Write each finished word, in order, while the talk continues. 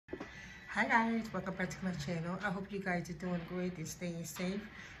Hi guys, welcome back to my channel. I hope you guys are doing good and staying safe.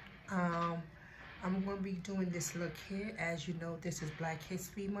 I'm going to be doing this look here. As you know, this is Black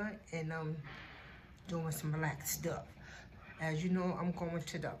History Month and I'm doing some black stuff. As you know, I'm going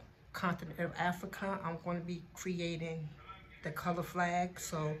to the continent of Africa. I'm going to be creating the color flag.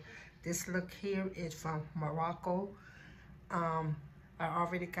 So this look here is from Morocco. I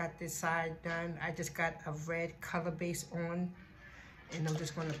already got this side done. I just got a red color base on, and I'm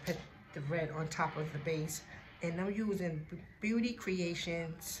just going to put the red on top of the base. And I'm using Beauty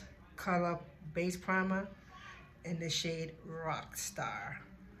Creations color base primer in the shade Rockstar.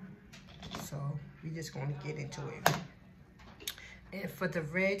 So we're just going to get into it. And for the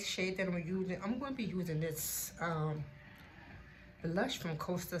red shade that I'm using, I'm going to be using this blush from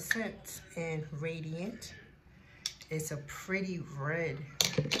Coastal Scents in Radiant. It's a pretty red.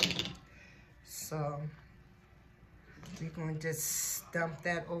 So we're going to just dump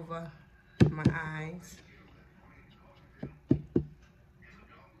that over my eyes.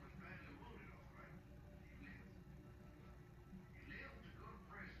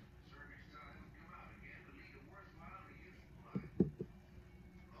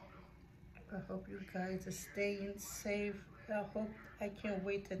 I hope you guys are staying safe. I can't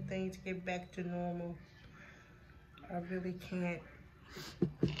wait till things get back to normal. I really can't.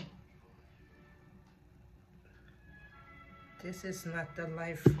 This is not the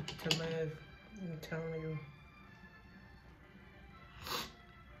life to live, I'm telling you.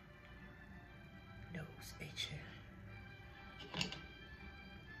 Nose itching.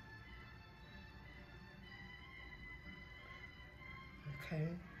 Okay,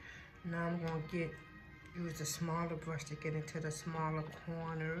 now I'm going to use a smaller brush to get into the smaller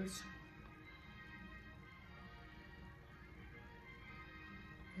corners.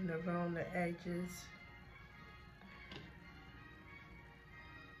 And around the edges.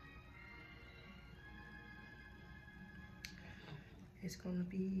 It's going to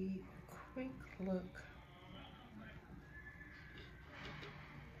be a quick look.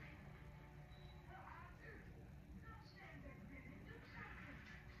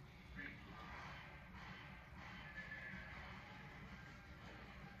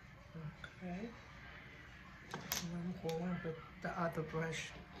 Okay. And I'm going with the other brush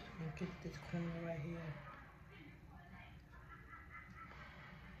and get this corner right here.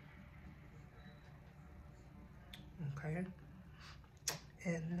 Okay.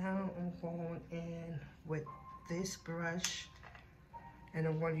 And now I'm going in with this brush, and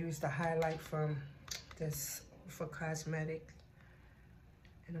I'm going to use the highlight from this Ofra cosmetic,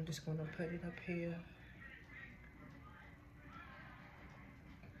 and I'm just going to put it up here.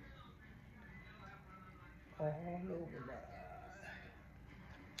 All over my eye.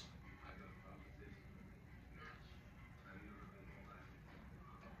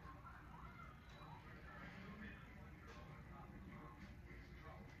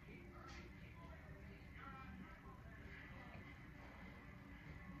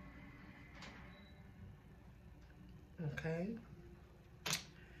 Okay,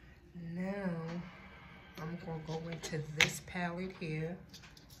 now I'm going to go into this palette here,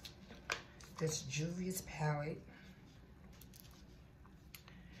 this Juvias palette,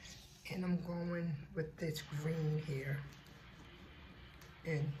 and I'm going with this green here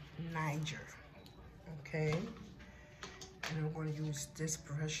in Niger, okay? And I'm going to use this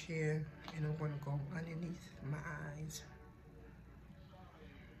brush here, and I'm going to go underneath my eyes.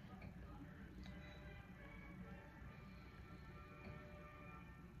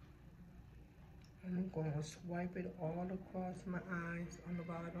 And I'm going to swipe it all across my eyes on the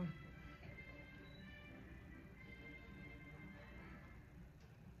bottom.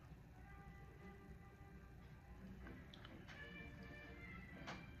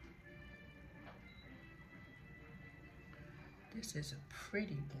 This is a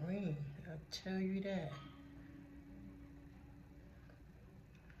pretty green, I'll tell you that.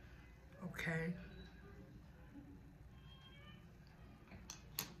 Okay.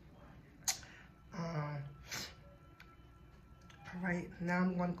 All right, now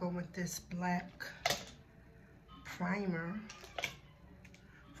I'm going to go with this black primer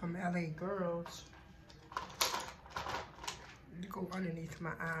from LA Girls. Go underneath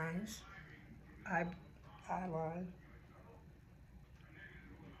my eyes, eyeline.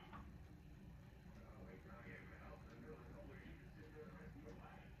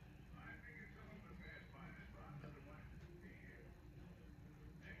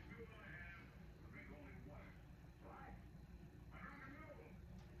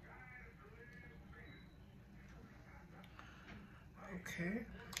 Okay,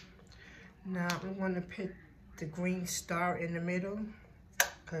 now I'm going to put the green star in the middle,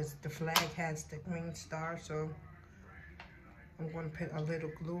 because the flag has the green star. So I'm going to put a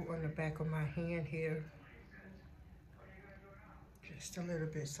little glue on the back of my hand here. Just a little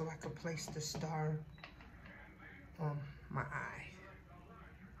bit so I can place the star on my eye.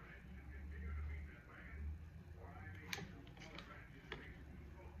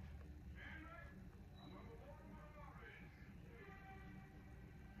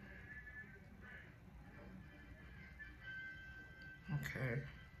 Okay.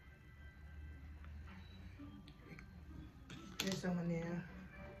 This on there.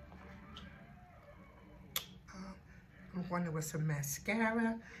 I'm going with some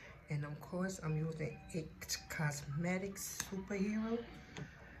mascara. And of course, I'm using It Cosmetics Superhero.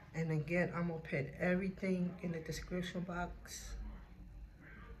 And again, I'm going to put everything in the description box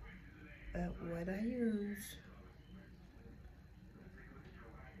of what I use.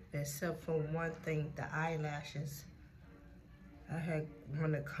 Except for one thing, the eyelashes. I had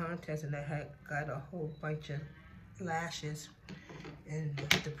won a contest and I had got a whole bunch of lashes. And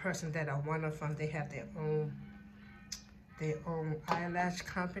the person that I won it from, they have their own eyelash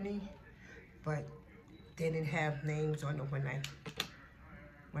company, but they didn't have names on it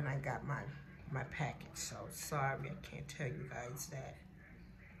when I got my package. So sorry, I can't tell you guys that.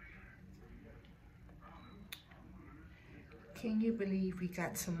 Can you believe we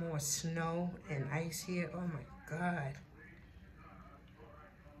got some more snow and ice here? Oh my God.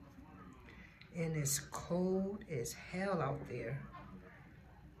 And it's cold as hell out there.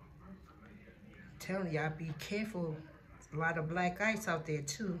 I'm telling y'all, be careful. There's a lot of black ice out there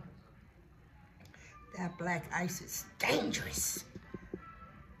too. That black ice is dangerous.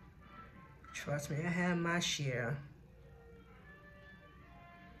 Trust me, I have my share.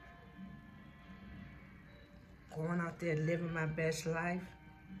 Going out there living my best life.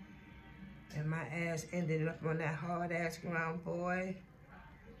 And my ass ended up on that hard ass ground, boy.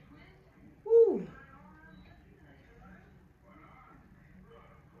 Woo!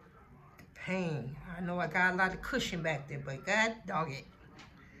 Pain. I know I got a lot of cushion back there, but God dog it.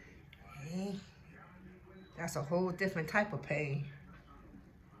 Hey, that's a whole different type of pain.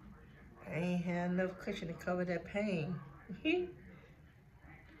 I ain't had enough cushion to cover that pain. These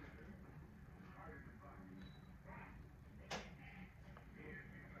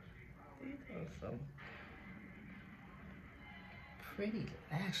are some pretty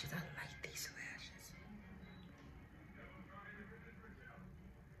lashes. I like these lashes.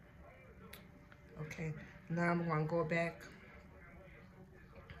 Okay, now I'm gonna go back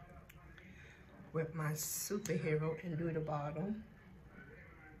with my superhero and do the bottom.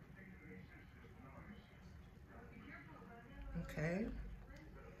 Okay,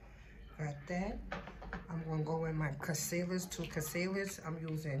 got that. I'm gonna go in my concealers, two concealers. I'm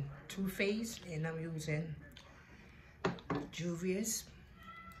using Too Faced and I'm using Juvias.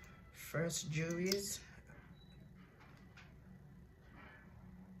 First Juvias.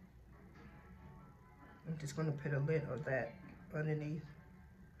 I'm just gonna put a lid of that underneath.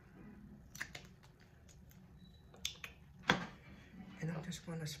 And I'm just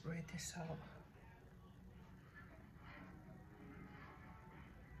gonna spread this out.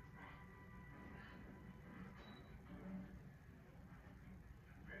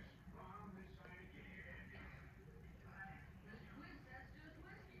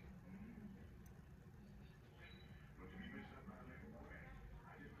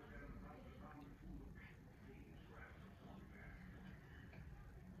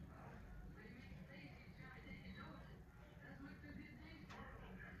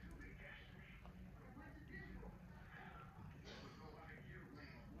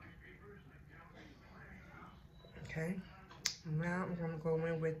 Okay, now I'm gonna go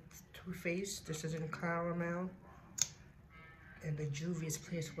in with Too Faced. This is in caramel. And the Juvia's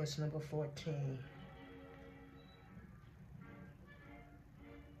place was number 14.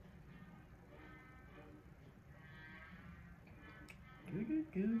 Do do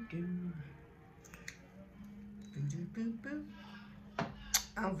do do. Do do do do.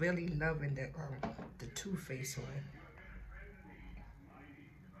 I'm really loving the Too Faced one.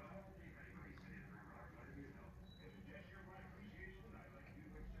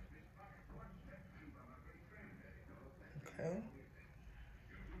 Okay.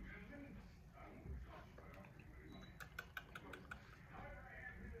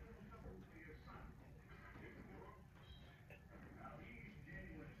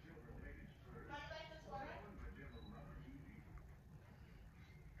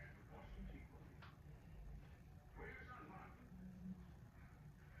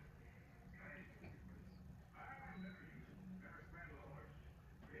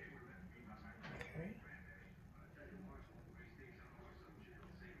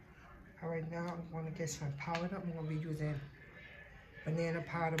 All right, now I'm going to get some powder. I'm going to be using banana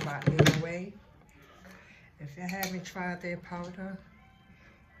powder by Eyebrow. If you haven't tried their powder,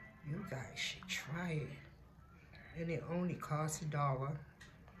 you guys should try it. And it only costs $1.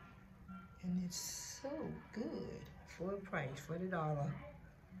 And it's so good for the price, for the $1. Don't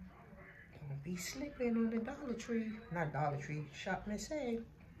be slipping on the Dollar Tree. Not Dollar Tree, Shop and Save.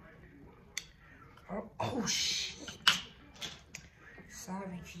 Oh shit.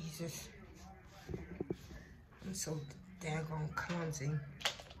 Sorry, Jesus. I'm so daggone clumsy.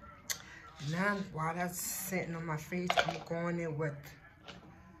 Now, while that's sitting on my face, I'm going in with,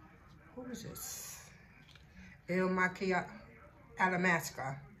 who is this? Illamasqua.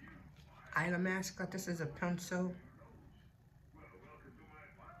 Illamasqua, this is a pencil.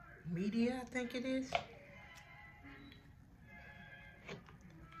 Media, I think it is.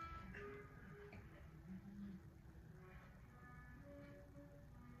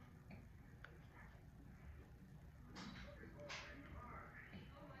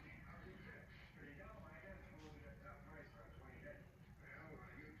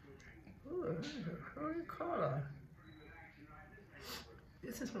 Ooh, pretty color.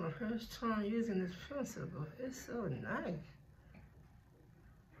 This is my first time using this pencil, but it's so nice.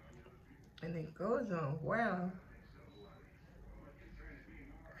 And it goes on well.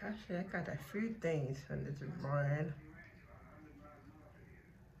 Actually, I got a few things from this brand.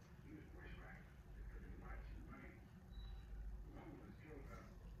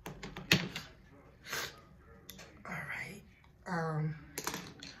 All right. I'm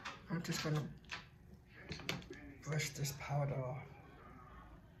just gonna brush this powder off.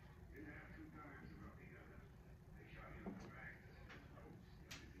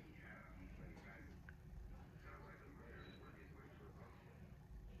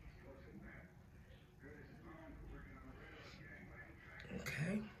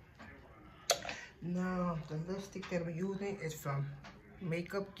 Okay. Now, the lipstick that I'm using is from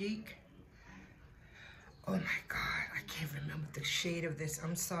Makeup Geek. Oh my God, I can't remember the shade of this.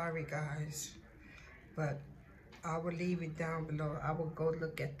 I'm sorry, guys. But I will leave it down below. I will go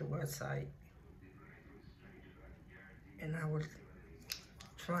look at the website. And I was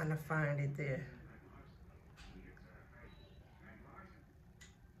trying to find it there.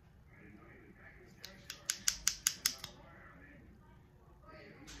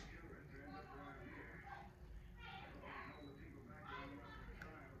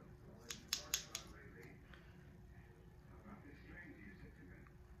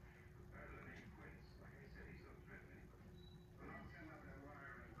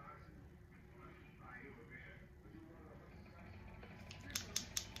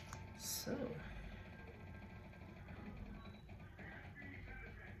 So,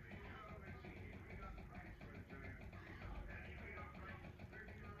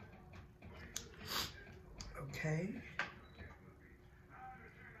 okay.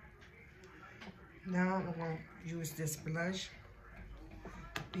 Now I'm going to use this blush,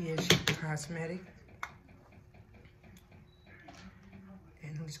 BH Cosmetic.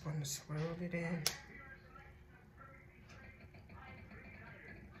 And I'm just going to swirl it in.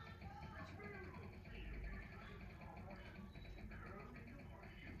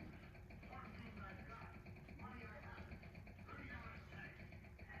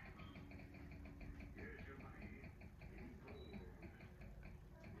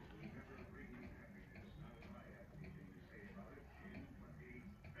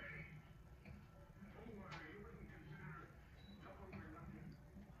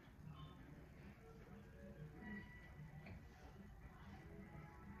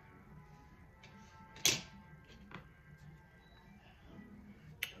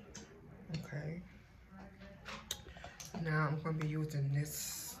 Okay. Now I'm going to be using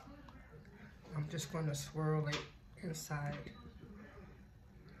this. I'm just going to swirl it inside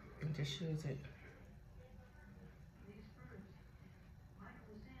and just use it.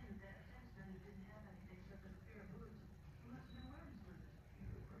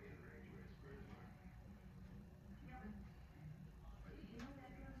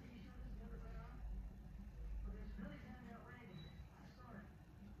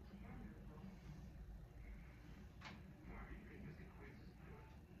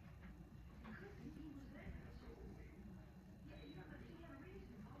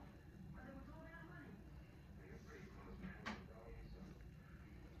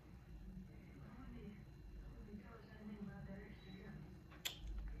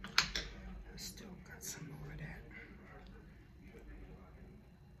 Still got some more of that.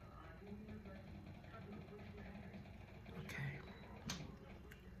 Okay.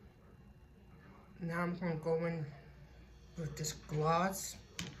 Now I'm going to go in with this gloss.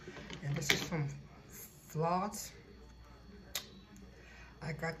 And this is from Floss.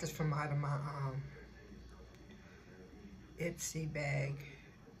 I got this from out of my Ipsy bag.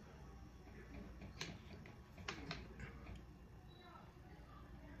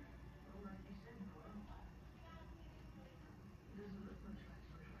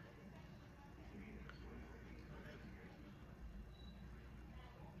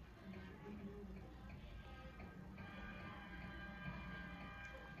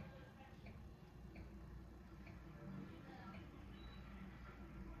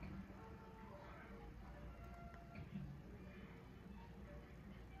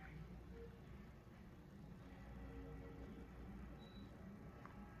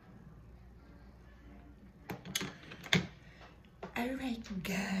 Alright, you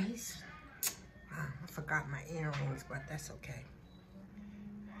guys. I forgot my earrings, but that's okay.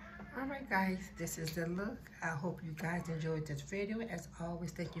 Alright, guys, this is the look. I hope you guys enjoyed this video. As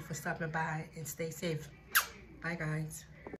always, thank you for stopping by and stay safe. Bye, guys.